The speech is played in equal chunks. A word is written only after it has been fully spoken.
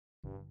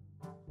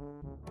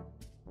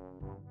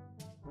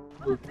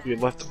You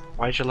left.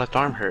 Why's your left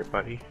arm hurt,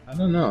 buddy? I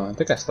don't know. I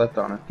think I slept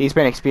on it. He's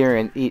been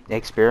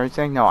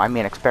experiencing? No, I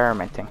mean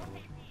experimenting.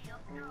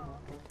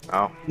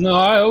 Oh. No,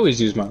 I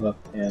always use my left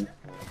hand.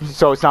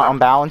 So it's not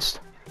unbalanced?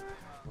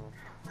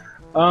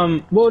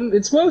 Well,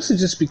 it's mostly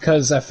just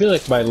because I feel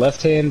like my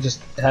left hand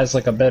just has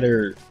like a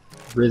better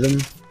rhythm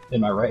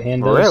than my right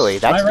hand does. Really?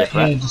 That's my right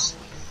different. hand just,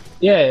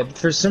 yeah,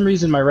 for some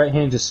reason my right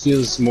hand just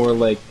feels more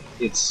like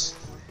it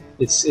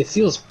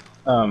feels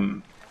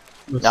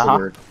what's the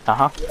word?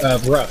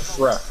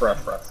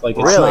 Rough. Like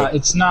Really?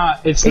 It's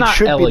not It not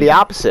should elegant. be the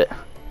opposite.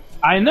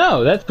 I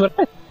know, that's what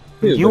I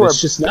do, You but are-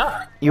 it's just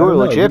not. you I are don't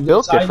know, legit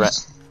built I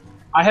different.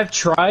 I have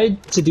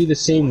tried to do the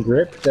same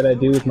grip that I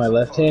do with my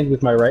left hand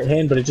with my right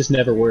hand, but it just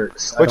never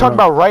works. We're talking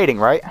about writing,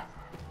 right?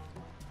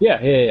 Yeah.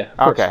 Of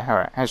course. Okay,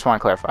 alright. I just want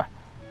to clarify.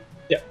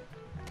 Yeah.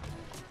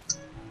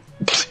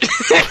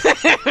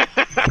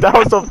 That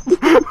was a...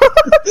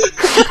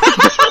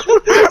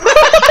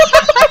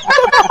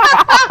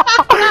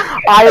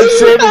 I am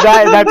saving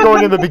that and that's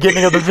going in the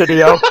beginning of the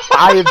video.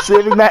 I am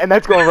saving that and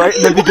that's going right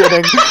in the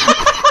beginning.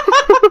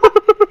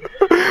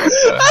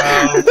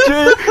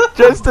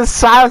 Just the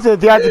silence at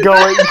the end to go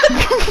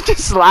like,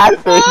 just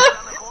laughing.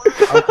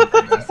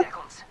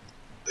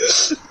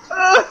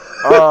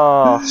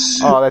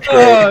 Oh, that's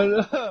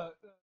great.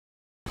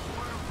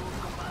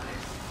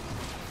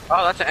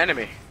 Oh, that's an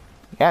enemy.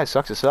 Yeah, it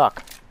sucks to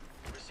suck.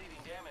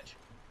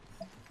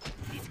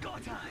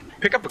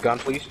 Pick up a gun,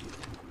 please.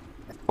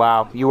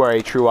 Wow, you are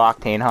a true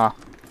Octane, huh?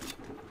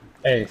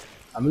 Hey,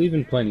 I'm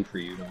leaving plenty for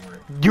you, don't worry.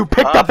 You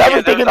picked up yeah,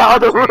 everything in the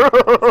other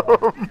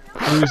room!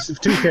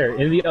 To be fair,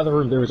 in the other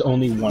room there was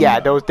only one. Yeah,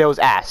 guy. there was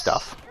ass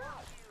stuff.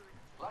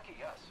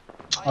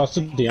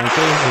 Also, Deontay.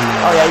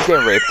 Oh yeah, he's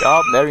getting raped.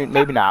 Oh,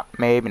 maybe not.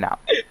 Maybe not.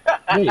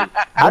 Wait,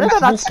 How did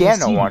that not let's scan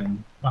no see one?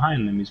 him.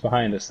 Behind him, he's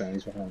behind us then,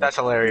 he's behind That's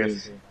us.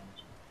 hilarious.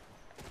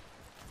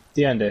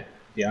 Deontay.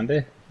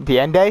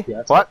 Diende?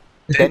 Yeah, What?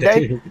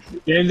 Diende?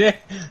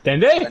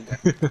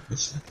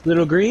 Deontay?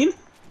 Little green?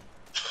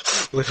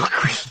 Little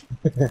green.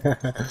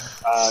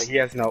 He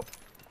has no.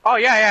 Oh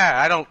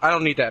yeah. I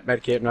don't need that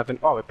medkit. Nothing.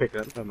 Oh, I picked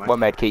it up. Never mind. What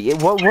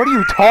medkit? What are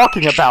you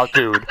talking about,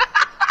 dude?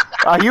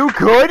 Are you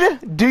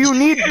good? Do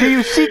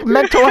you seek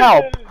mental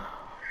help?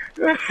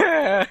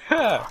 Yeah,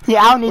 I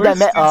don't need that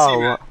med.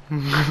 Oh.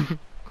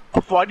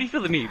 Why do you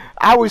feel the need?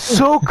 I was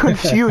so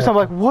confused. I'm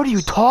like, what are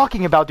you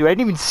talking about, dude? I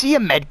didn't even see a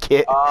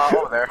medkit.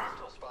 Over there.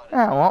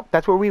 Yeah, well,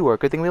 that's where we were.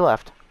 Good thing we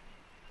left.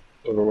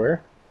 Over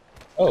where?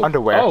 Oh.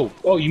 Underwear.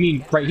 Oh, you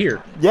mean right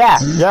here?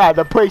 Yeah,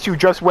 the place you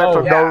just went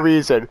for no yeah.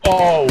 reason.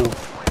 Oh,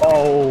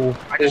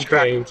 I just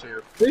cracked him okay.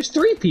 too. There's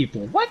 3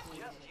 people. What?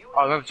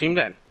 Oh, another team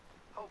then.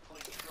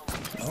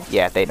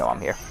 Yeah, they know I'm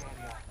here.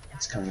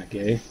 That's kind of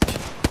gay.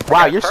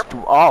 Wow, you're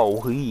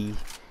oh, he.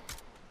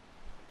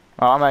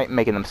 Oh, I'm not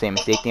making the same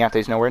mistake.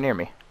 Deontay's nowhere near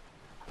me.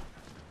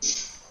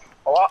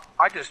 Oh,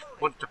 I just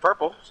went to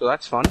purple, so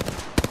that's fun.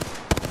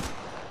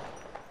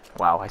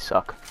 Wow, I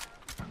suck.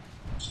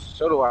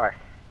 So do I.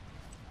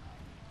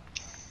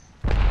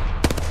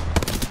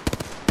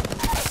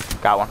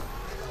 Got one.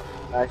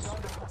 Nice.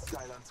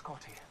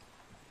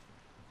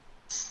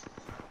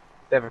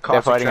 They have a They're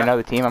caustic fighting trap.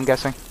 another team, I'm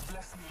guessing.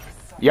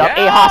 Yup,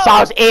 Yeah! A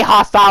hostiles, A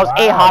hostiles,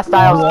 A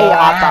hostiles, A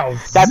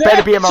hostiles. That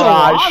better be a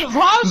mirage.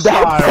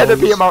 That better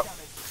be a mirage.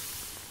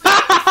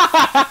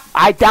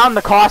 I downed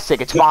the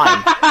caustic, it's fine.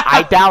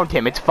 I downed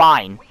him, it's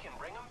fine.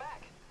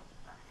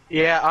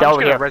 Yeah, I'm Get just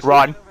over gonna here, res-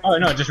 run. Oh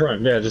no, just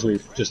run. Yeah, just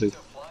leave. Just leave.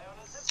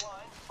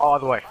 all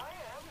the way.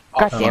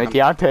 God damn it,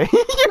 Deontay.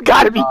 You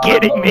gotta be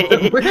kidding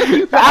where are me.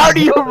 you How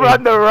do you going?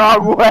 run the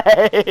wrong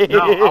way? No,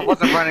 I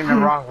wasn't running the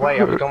wrong way.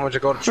 I was going to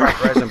go to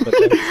track resin, but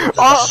then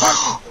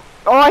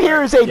All I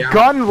hear is a Yeah.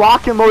 gun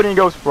lock and loading and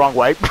goes wrong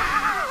way.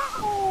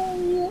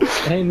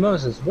 Hey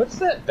Moses, what's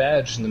that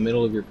badge in the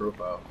middle of your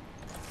profile?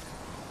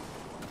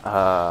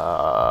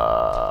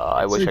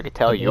 I wish I could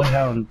tell you.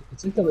 Bloodhound.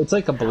 It's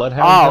like a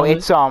bloodhound. Oh, helmet.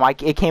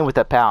 it's it came with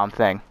the pound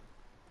thing.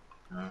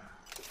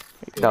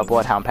 The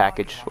Bloodhound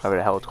package, whatever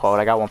the hell it's called.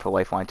 I got one for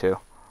Lifeline too.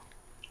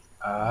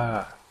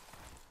 Ah.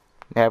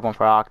 They have one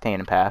for Octane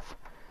and Path.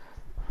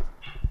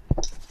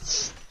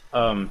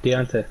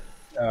 Deontay.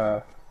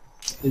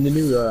 In the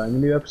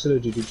new episode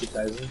of Jujutsu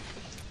Kaisen,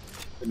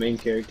 the main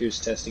character is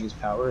testing his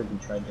power and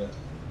he tried to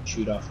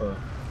shoot off a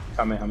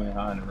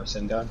Kamehameha and a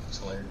Rasengan. It's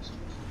hilarious.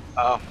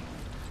 oh,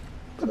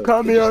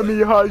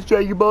 Kamehameha is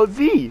Dragon Ball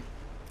Z.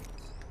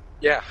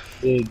 yeah.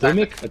 They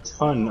make a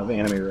ton of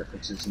anime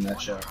references in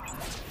that show.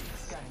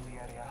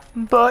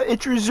 But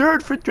it's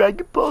reserved for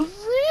Dragon Ball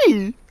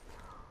Z.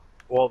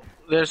 Well,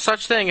 there's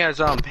such thing as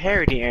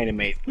parody anime.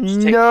 which take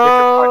different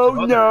No, parts of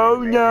other no,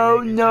 anime no,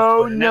 and no, just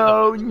put it in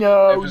no, them.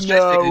 no, There's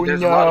basically- no,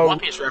 there's a lot of no, One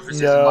Piece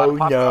references, a lot no, of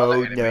popular no,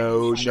 other anime.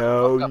 no, You shut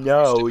no, the fuck up,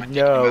 no, you stupid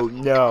no,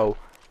 dick no.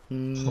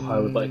 I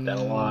would like that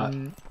a lot.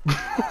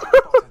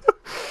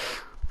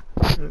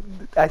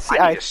 I see.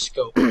 I need a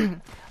scope.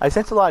 I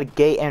sense a lot of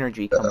gay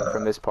energy coming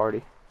from this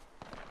party.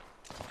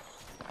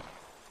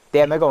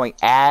 Damn, they're going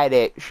at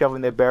it,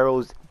 shoving their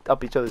barrels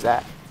up each other's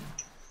ass.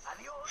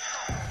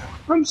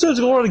 I'm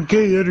sensing a lot of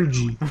gay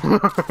energy.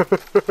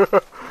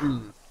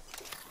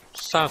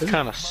 Sounds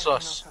kind of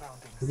sus.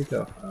 Where'd it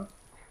go?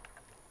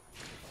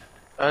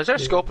 Is there a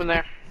scope in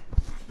there?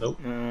 Nope.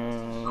 I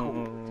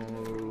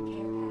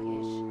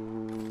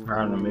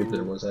don't know. Maybe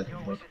there was. I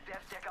didn't look.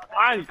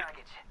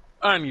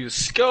 I need a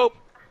scope.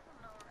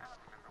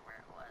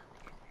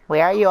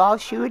 Where are you all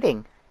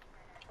shooting?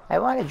 I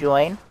want to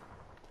join.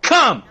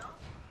 Come.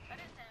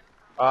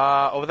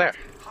 Over there.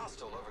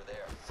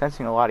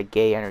 Sensing a lot of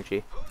gay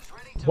energy.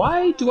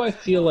 Why do I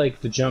feel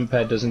like the jump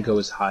pad doesn't go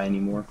as high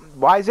anymore?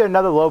 Why is there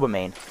another Loba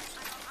main?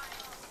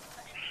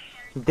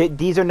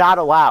 These are not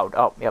allowed.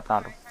 Oh, yep,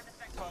 found them.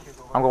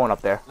 I'm going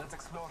up there.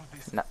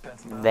 No,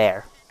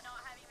 there.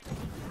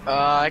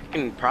 I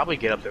can probably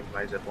get up there with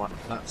my zipline.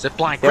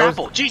 Zipline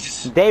grapple,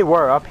 Jesus! They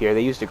were up here.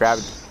 They used to grab.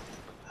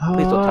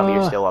 Please don't tell me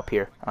you're still up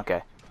here.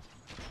 Okay.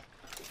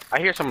 I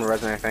hear someone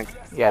resonate, I think.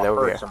 Yeah, they're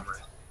over here.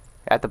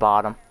 At the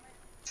bottom.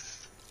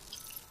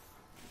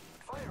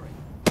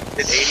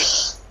 Did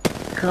 80?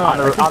 God,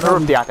 On the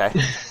roof, Deontay.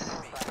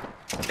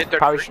 Did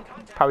 33?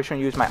 Probably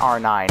shouldn't use my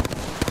R9.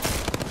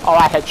 Oh,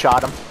 I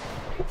headshot him.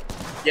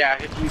 Yeah,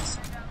 he's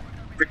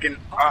freaking.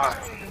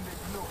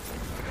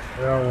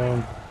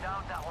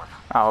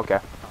 Oh, okay.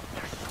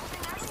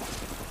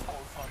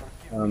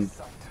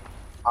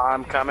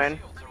 I'm coming.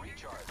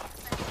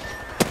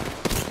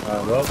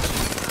 Well.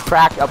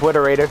 Cracked,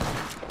 obliterated.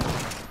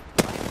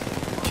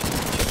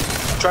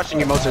 Trusting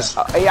you, Moses.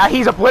 Yeah,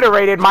 he's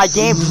obliterated. My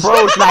game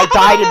froze and I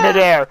died in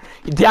midair.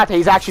 Deontay,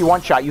 he's actually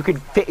one shot. You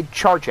could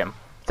charge him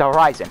to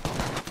Horizon.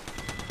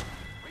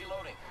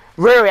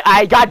 Literally,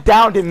 I got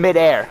downed in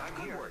midair.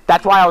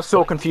 That's why I was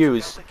so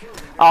confused.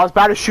 I was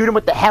about to shoot him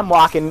with the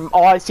hemlock and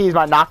all I see is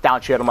my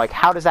knockdown shit. I'm like,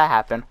 how does that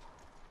happen?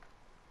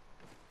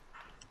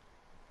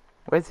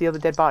 Where's the other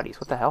dead bodies?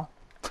 What the hell?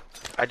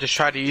 I just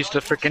tried to use the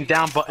freaking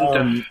down button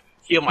to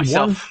heal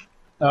myself.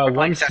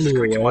 One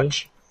flew away.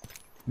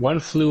 One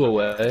flew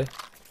away.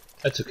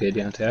 That's okay,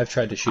 Deontay. I've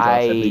tried to shoot off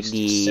at least 7.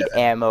 I need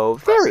ammo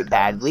very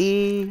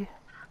badly.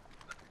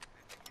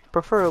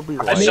 Preferably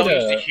I'm light. so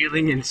used to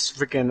healing in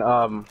freaking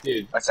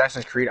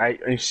Assassin's Creed. I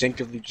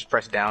instinctively just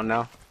press down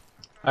now.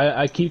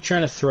 I keep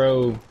trying to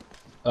throw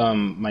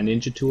my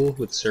ninja tool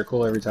with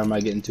circle every time I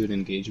get into an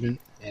engagement,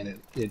 and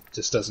it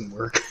just doesn't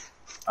work.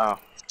 Oh.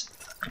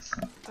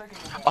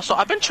 Also,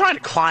 I've been trying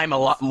to climb a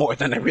lot more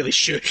than I really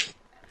should.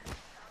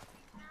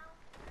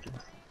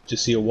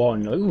 Just see a wall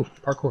and you're like, ooh,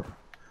 parkour.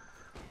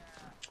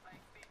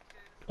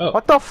 Oh.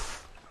 What the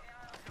f-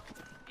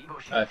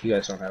 if you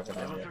guys don't have one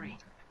on yet.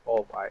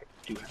 Oh, I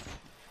do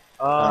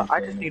have.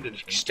 I just need an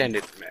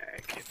extended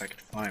mag if I can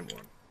find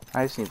one.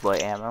 I just need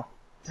light ammo.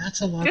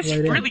 That's a lot This of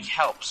light really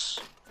helps.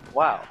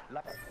 Wow.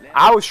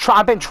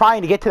 I've been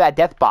trying to get to that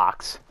death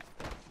box,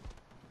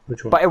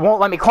 Which one? but it won't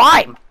let me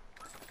climb.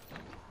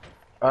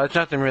 There's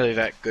nothing really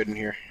that good in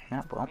here.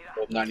 Yeah, well.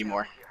 Well, not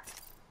anymore.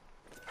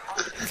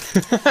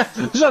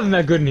 There's nothing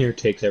that good in here.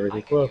 Takes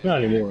everything. Well,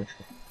 not anymore.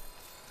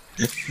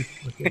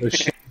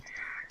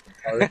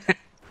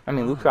 I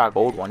mean, Luke's got a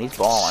gold one. He's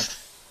balling.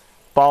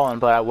 Balling,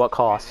 but at what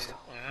cost?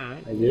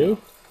 I do?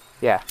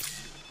 Yeah.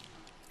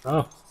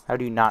 Oh. How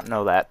do you not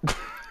know that?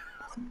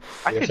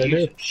 I Yes, could I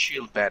use did.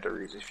 shield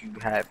batteries if you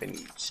have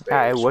any spares.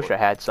 I wish I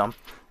had some.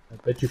 I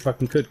bet you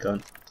fucking could,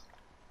 cunt.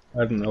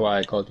 I don't know why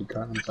I called you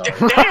cunt. I'm sorry.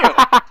 Damn!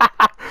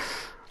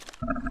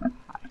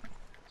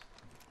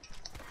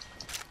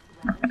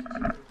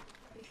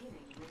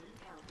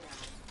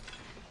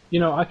 You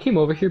know, I came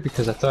over here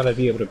because I thought I'd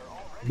be able to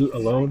loot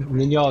alone, and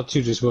then y'all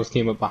two just both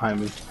came up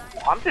behind me.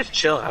 I'm just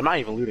chilling. I'm not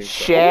even looting. So.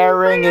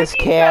 Sharing is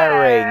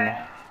caring.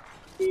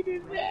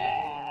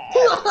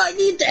 I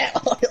need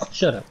that oil.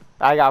 Shut up.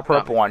 I got a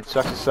purple one.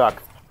 Sucks to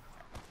suck.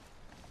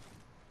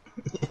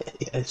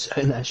 Yes,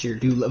 and I sure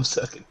do love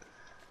sucking.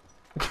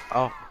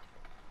 Oh.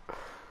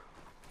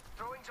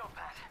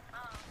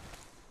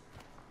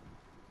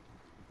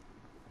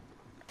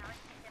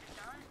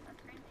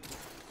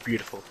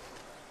 Beautiful.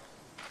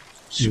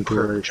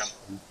 Superb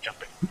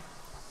jumping.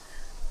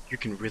 You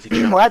can really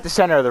jump. We're at the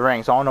center of the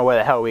ring, so I don't know where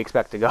the hell we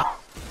expect to go.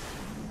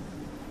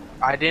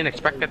 I didn't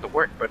expect that to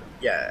work, but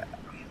yeah.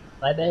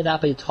 I may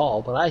not be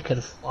tall, but I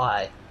can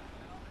fly.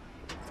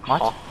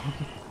 What?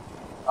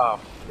 Oh,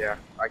 yeah,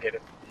 I get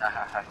it.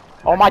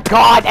 Oh my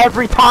god,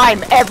 every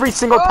time! Every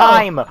single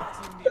time! I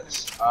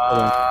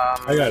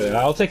got it.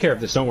 I'll take care of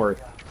this. Don't worry.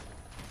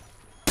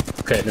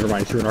 Okay, never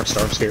mind. You threw an arc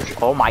star. I'm scared.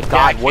 Oh my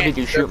god, what did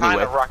you shoot me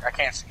with? Rock. I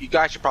can't. You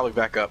guys should probably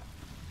back up.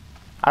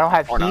 I don't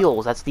have Or not.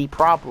 heals, that's the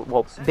problem.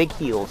 Well, big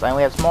heals. I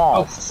only have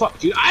small. Oh fuck,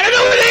 dude! I don't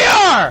know where they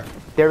are.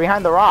 They're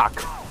behind the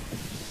rock.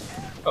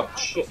 Oh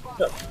shit!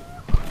 No.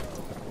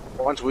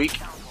 One's weak.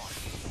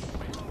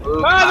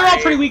 They're all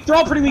pretty weak. They're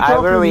all pretty weak. I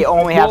literally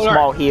only have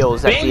small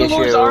heals, that's the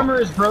Bangalore's issue. armor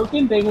is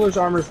broken. Bangalore's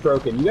armor is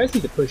broken. You guys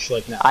need to push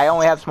like now. I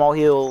only have small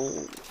heal.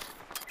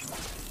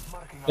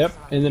 Yep,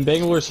 and then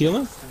Bangalore's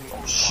healing.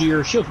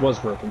 Her shield was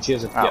broken. She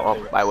has a. Oh,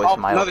 well, I was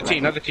my another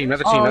ultimate. team.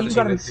 Oh, you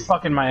got him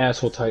fucking my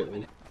asshole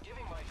tightly.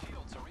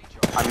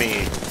 I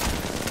mean,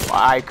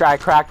 I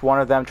cracked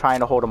one of them trying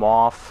to hold him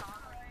off.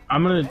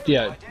 I'm gonna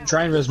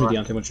try and res me,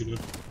 Deontay. What you do?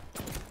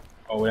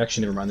 Oh,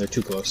 actually, never mind. They're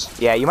too close.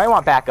 Yeah, you might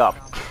want to back up.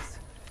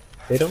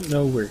 They don't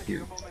know we're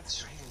here.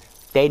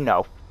 They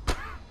know.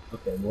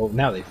 Okay, well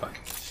now they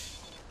fucking.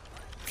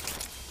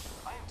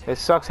 It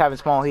sucks having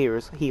small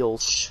heals.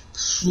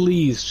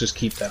 Please just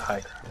keep that high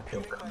ground.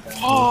 He'll come down.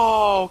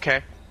 Oh,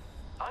 okay.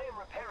 I am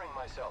repairing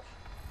myself.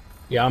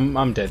 Yeah,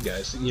 I'm dead,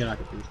 guys. You're not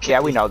gonna be. Yeah,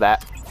 we know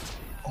that.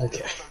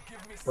 Okay.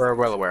 We're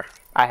well aware.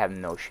 I have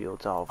no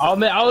shields. Oh, I'll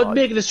God.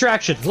 make a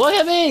distraction. Look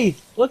at me!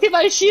 Look at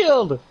my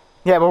shield!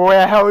 Yeah, but where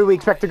the hell do we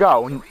expect to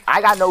go? I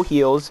got no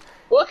heals.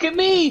 Look at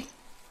me!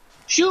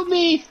 Shoot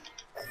me!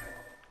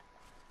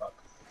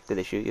 Did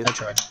they shoot you? I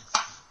tried.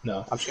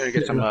 No. I'm just gonna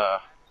get some.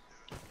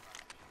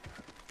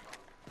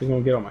 You're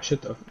gonna get all my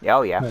shit though. Yeah,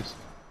 oh yeah. Nice.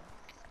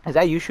 Is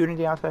that you shooting,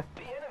 Deontay?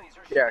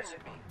 Yes.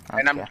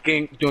 And I'm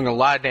doing a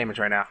lot of damage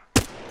right now.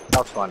 That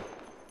was fun.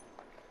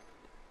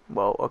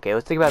 Well, okay,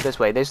 let's think about it this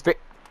way. There's three.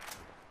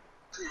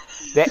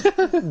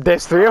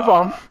 There's three of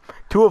them.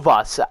 Two of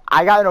us.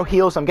 I got no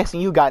heals. I'm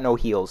guessing you got no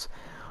heals.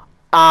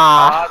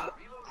 I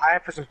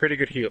have some pretty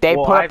good heals. They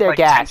well, put I up have, their like,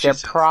 gas. 10 They're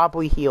shit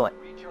probably healing.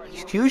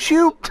 You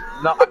shoot?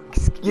 No,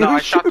 You I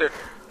shoot? shot their.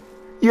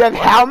 You have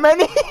how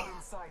many?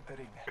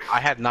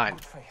 I had 9.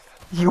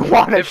 You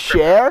want to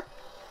share?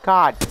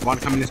 God, Want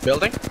to come in this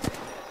building?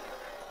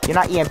 you're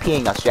not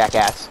EMPing us,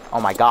 jackass. Oh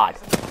my God.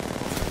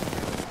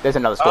 There's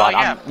another squad.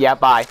 yeah. Yeah,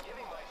 bye.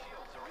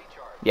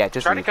 Yeah,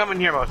 just Try to leave. come in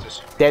here,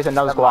 Moses. There's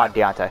another squad,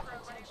 Deontay.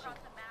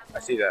 I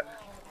see that.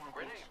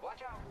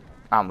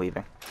 I'm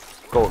leaving.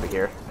 Go over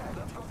here.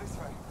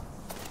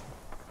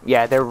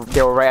 Yeah, they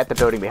were right at the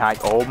building behind.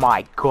 Oh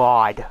my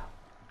God.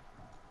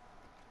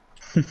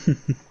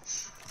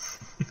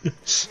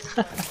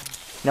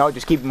 No,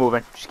 just keep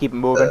moving. Just keep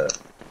moving.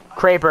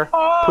 Kraber,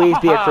 please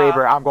be a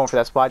Kraber. I'm going for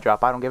that squad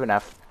drop. I don't give an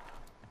F.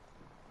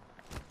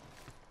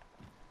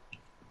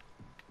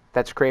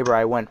 That's Kraber.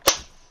 I win.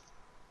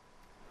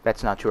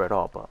 That's not true at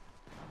all, but.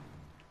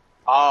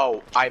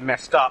 Oh, I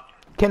messed up.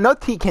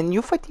 Can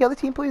you fight the other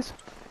team, please?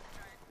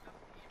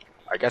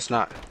 I guess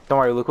not. Don't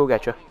worry, Luke. We'll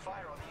get you.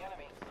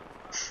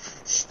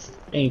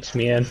 Thanks,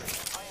 man.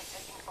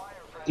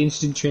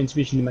 Instant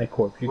transmission to my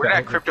corp. What did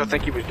that crypto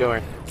think he was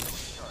doing?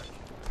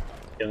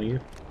 Killing you?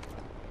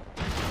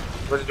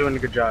 Was doing a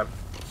good job.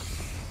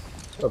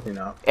 Probably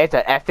not. It's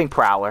an effing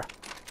prowler.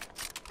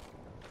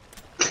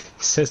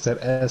 Says that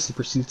as he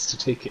proceeds to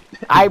take it.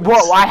 I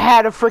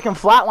had a freaking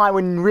flatline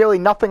with really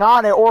nothing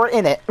on it or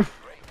in it.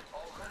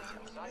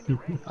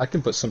 I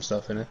can put some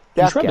stuff in it.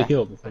 Yeah, You should probably okay.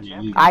 heal before you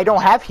leave. I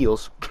don't have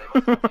heals.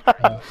 You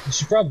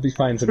should probably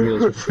find some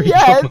heals before you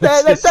Yeah, go.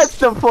 that's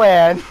the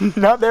plan.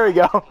 No, there we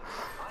go.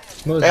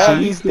 Moses, Yeah, are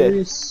you he's dead.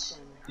 curious?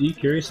 Are you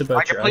curious about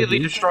I your completely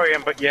ID? destroy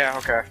him, but yeah,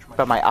 okay.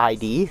 But my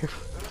ID?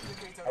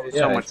 I did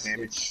Yeah, so much it's-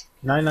 damage.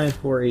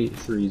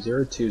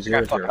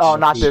 994830200. Oh,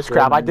 not this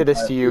crap. I did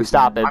this to you.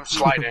 Stop it. I'm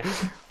sliding.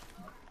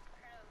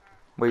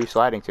 Where are you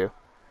sliding to?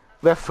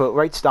 Left foot,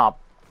 right stomp.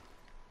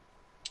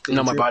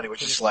 No, my body was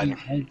just sliding.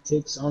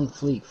 Ticks on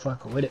fleek.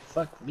 Fuck with it.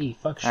 Fuck me.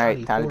 Fuck Alright,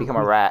 Shotty, time to poor become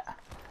a me. rat.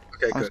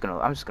 Okay, I'm good. just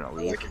gonna I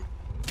leave. like him.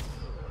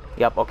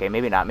 Yep, okay,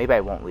 maybe not. Maybe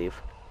I won't leave.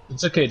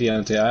 It's okay,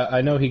 Deontay.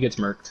 I know he gets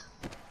murked.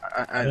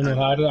 I don't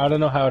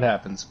know how it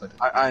happens, but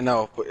I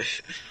know, but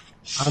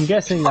I'm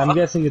guessing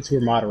it's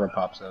where Madara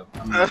pops up.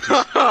 I'm not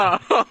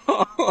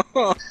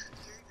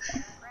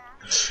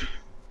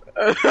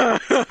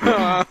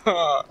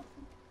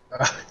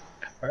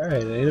Alright,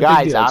 ain't a big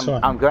Guys, deal, it's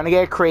fine. I'm gonna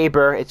get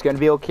Kraber. It's gonna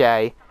be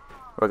okay.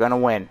 We're gonna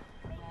win.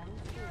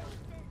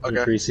 okay.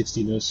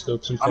 360 no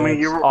scopes and I mean, flags.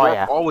 you're Oh, we're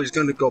yeah. always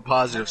going to go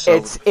positive. So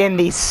It's in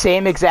the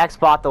same exact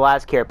spot the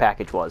last care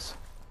package was.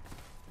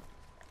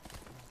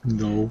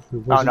 No.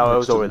 It Oh, no, it next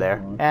was to over the there.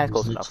 rock. Eh, It was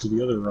close next enough. to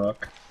the other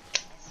rock.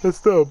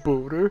 It's not a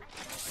boulder.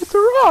 It's a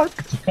rock.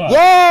 God.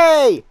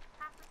 Yay!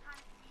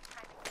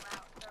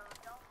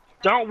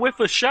 Don't whiff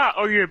a shot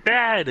or you're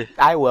bad.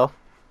 I will.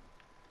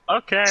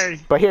 Okay.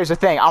 But here's the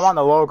thing. I'm on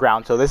the low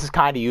ground, so this is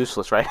kind of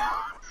useless right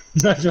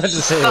now. I was about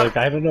to say, like,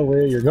 I don't know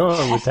where you're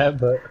going with that,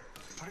 but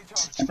you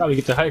should probably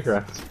get to high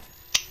ground.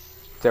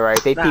 It's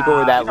alright. They peek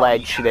over that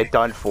ledge. They're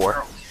done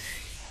for.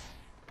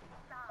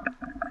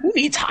 who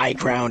needs high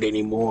ground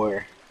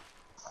anymore?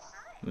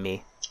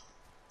 Me.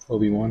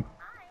 Obi-Wan.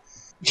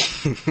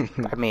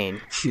 I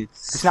mean,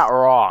 it's not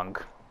wrong.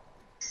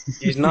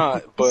 He's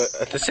not, but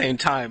at the same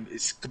time,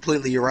 it's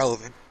completely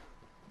irrelevant.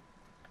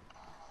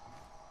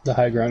 The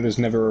high ground is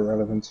never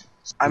irrelevant.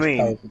 It's I the most mean,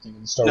 powerful thing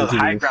in the Star No, Wars the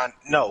high universe. ground,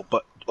 no,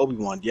 but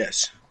Obi-Wan,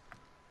 yes.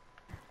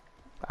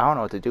 I don't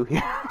know what to do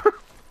here.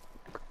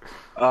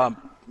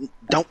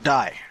 Don't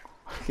die.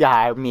 Yeah,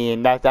 I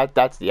mean,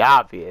 that's the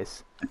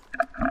obvious.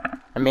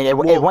 I mean, it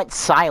went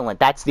silent.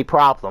 That's the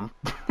problem.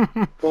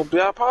 Well,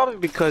 yeah, probably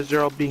because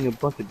they're all being a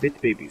bunch of bitch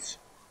babies.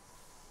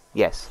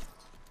 Yes.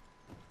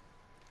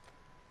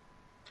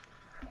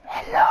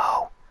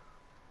 Hello.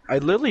 I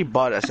literally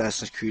bought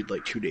Assassin's Creed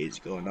like 2 days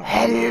ago. And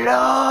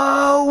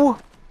Hello.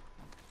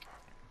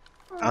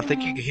 I don't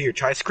think you can hear.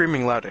 Try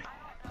screaming louder.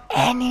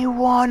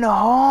 Anyone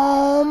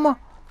home?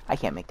 I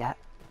can't make that.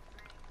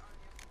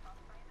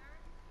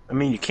 I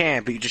mean, you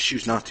can, but you just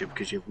choose not to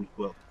because you have weak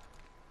will.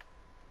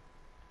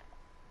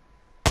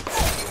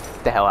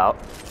 The hell out.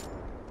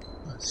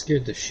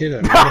 Scared the shit out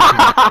of me.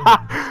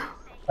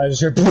 I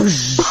just heard.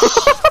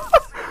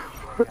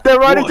 They're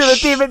running to the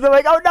team and they're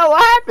like, "Oh no,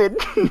 what happened?"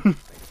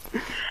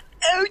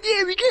 Oh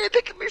yeah, we gotta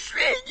pick up my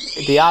friend.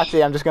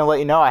 Deontay, I'm just gonna let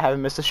you know I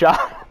haven't missed a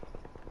shot.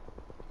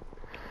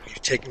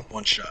 You've taken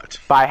one shot.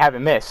 But I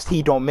haven't missed.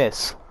 He don't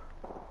miss.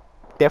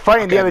 They're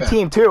fighting the Okay, other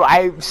team too.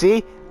 I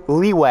see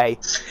leeway.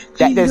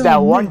 There's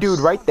that one dude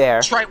right there.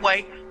 That's right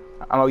way.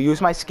 I'm gonna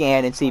use my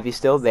scan and see if he's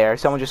still there.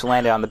 Someone just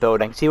landed on the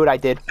building. See what I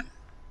did?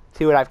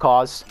 See what I've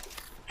caused?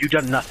 You've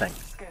done nothing.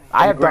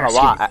 I have done a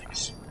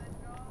lot.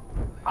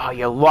 Oh,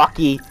 you're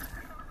lucky.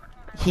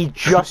 He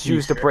just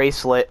used the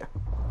bracelet.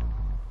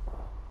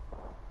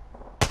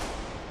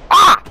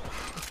 Ah!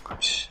 I'm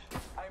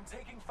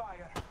taking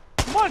fire.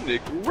 My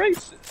nigga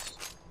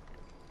racist.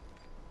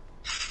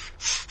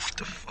 What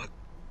the fuck?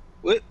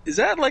 What is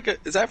that like?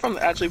 Is that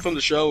actually from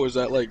the show, or is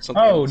that like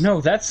something? Oh else? no,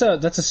 that's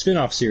a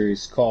spin-off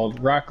series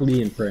called Rock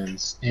Lee and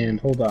Friends. And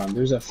hold on,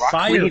 there's a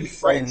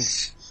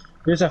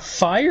There's a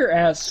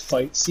fire-ass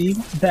fight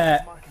scene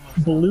that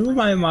blew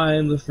my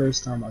mind the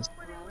first time I saw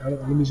it.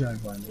 Let me try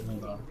and find it.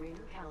 Hold on.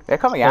 They're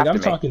coming Like, after I'm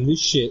me. talking, this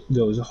shit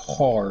goes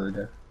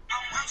hard.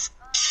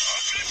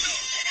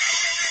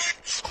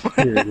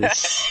 Here it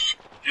is.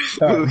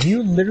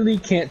 You literally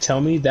can't tell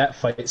me that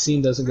fight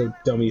scene doesn't go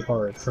dummy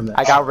hard from that.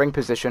 I got ring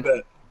position.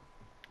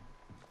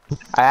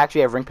 I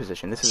actually have ring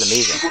position. This is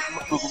amazing.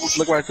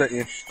 Look where I sent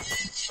you.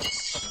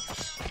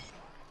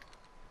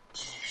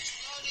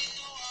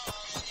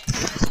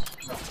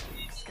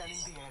 Scanning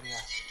the area.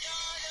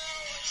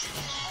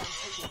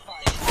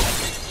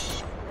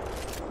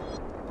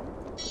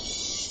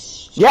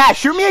 Yeah,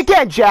 shoot me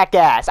again,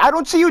 jackass! I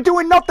don't see you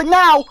doing nothing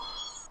now!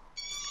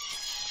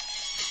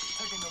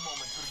 Taking a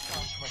moment to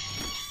recharge my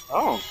shields.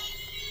 Oh.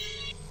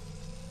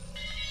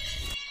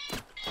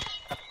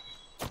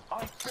 I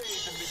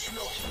bathe in this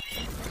glow.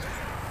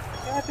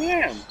 God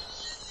damn.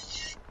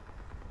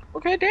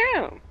 Okay,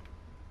 damn.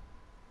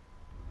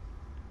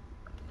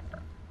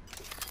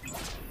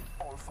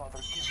 All Father,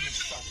 give me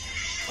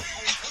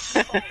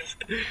sight.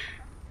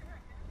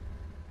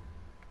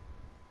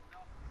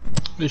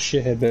 This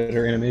shit had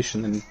better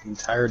animation than the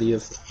entirety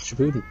of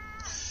Shippuden.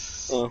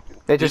 Oh.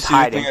 They're Did you just see the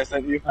hiding. thing I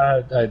sent you?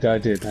 I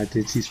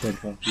did see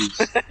SpongeBob.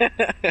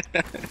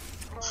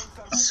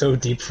 He's so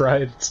deep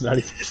fried, it's not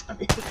even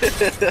funny.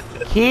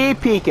 Keep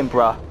peeking,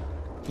 bruh.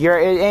 It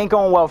ain't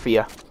going well for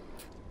you.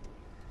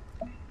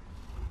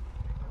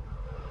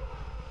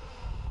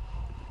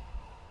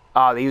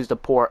 Oh, they used the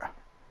port.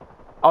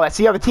 Oh, that's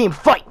the other team.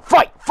 Fight!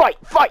 Fight! Fight!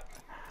 Fight!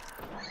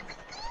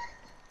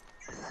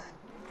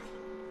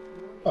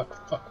 Fuck.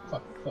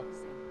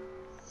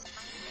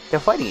 They're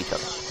fighting each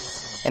other.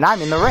 And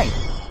I'm in the ring.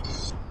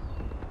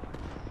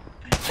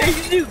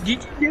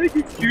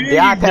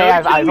 Yeah,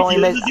 I've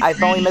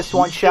only missed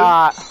one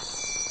shot.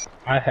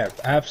 I have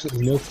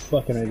absolutely no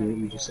fucking idea what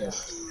you just said.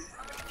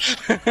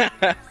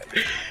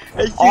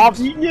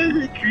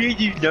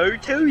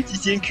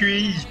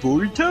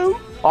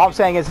 All I'm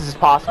saying is this is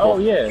possible. Oh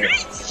yeah.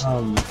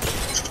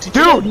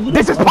 Dude,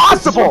 this is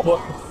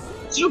possible!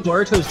 You know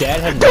Boruto's dad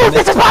had Dude,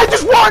 this is I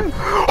just won!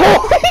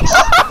 Holy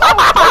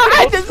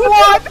I just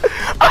won!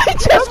 I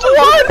just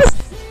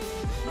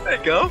won! There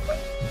you go.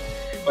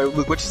 Wait,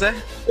 look, what you say?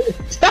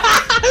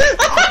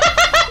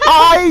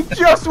 I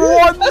just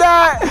won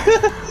that!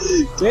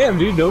 Damn,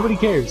 dude, nobody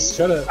cares.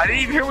 Shut up. I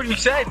didn't even hear what you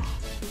said.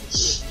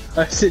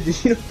 I said,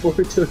 did you know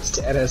Boruto's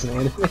dad has an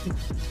anime?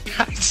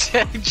 I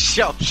said,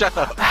 shut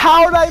up.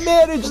 How'd I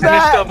manage And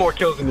there's still that? more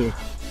kills than you.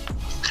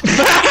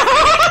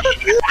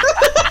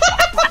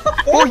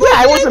 Well, yeah,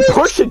 I wasn't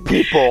pushing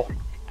people.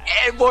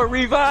 And more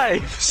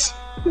revives.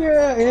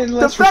 Yeah, and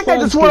The fact I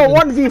just won a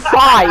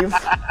 1v5.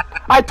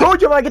 I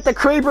told you when I get the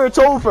Kraber, it's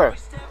over.